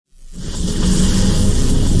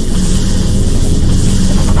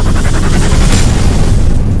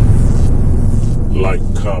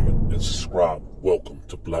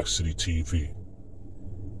to Black City TV.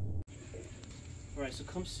 Alright, so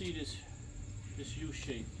come see this U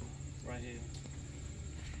shape right here.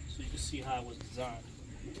 So you can see how it was designed.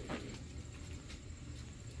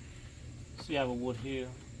 See, I have a wood here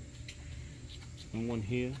and one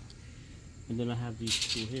here, and then I have these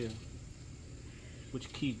two here,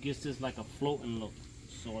 which gives this like a floating look,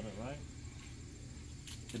 sort of, right?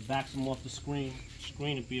 It backs them off the screen.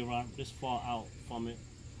 Screen would be around this far out from it.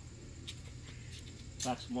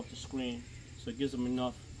 Backs them off the screen, so it gives them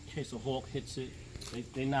enough in case a hawk hits it.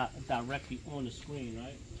 They're not directly on the screen,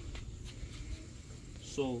 right?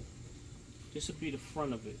 So this would be the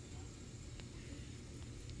front of it.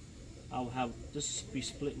 I will have this be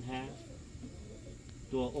split in half.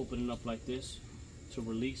 Door opening up like this to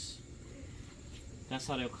release. That's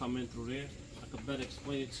how they'll come in through there. I could better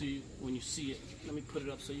explain it to you when you see it. Let me put it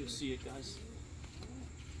up so you'll see it, guys.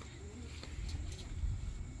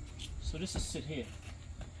 So this will sit here,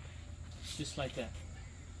 just like that,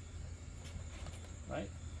 right?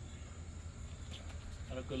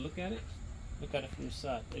 Have a good look at it. Look at it from the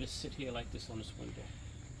side. It'll sit here like this on this window.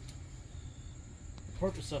 The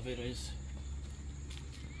purpose of it is,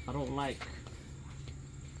 I don't like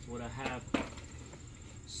what I have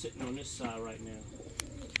sitting on this side right now.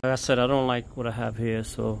 Like I said, I don't like what I have here,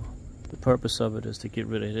 so the purpose of it is to get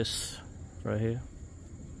rid of this right here.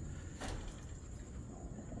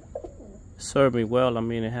 It served me well. I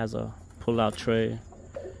mean, it has a pull-out tray,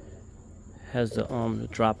 has the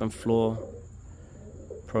drop-in floor,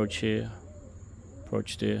 perch here,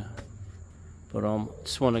 perch there. But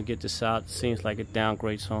just want to get this out. It seems like it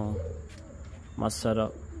downgrades on my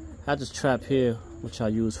setup. I had this trap here, which I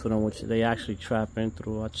use for them, which they actually trap in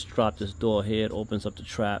through. I just dropped this door here, it opens up the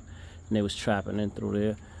trap, and they was trapping in through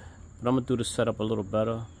there. But I'm gonna do the setup a little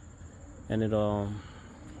better, and it'll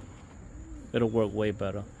work way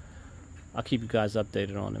better. I'll keep you guys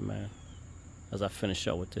updated on it, man, as I finish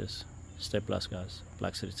up with this. Stay blessed, guys.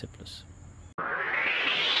 Black City Tipless.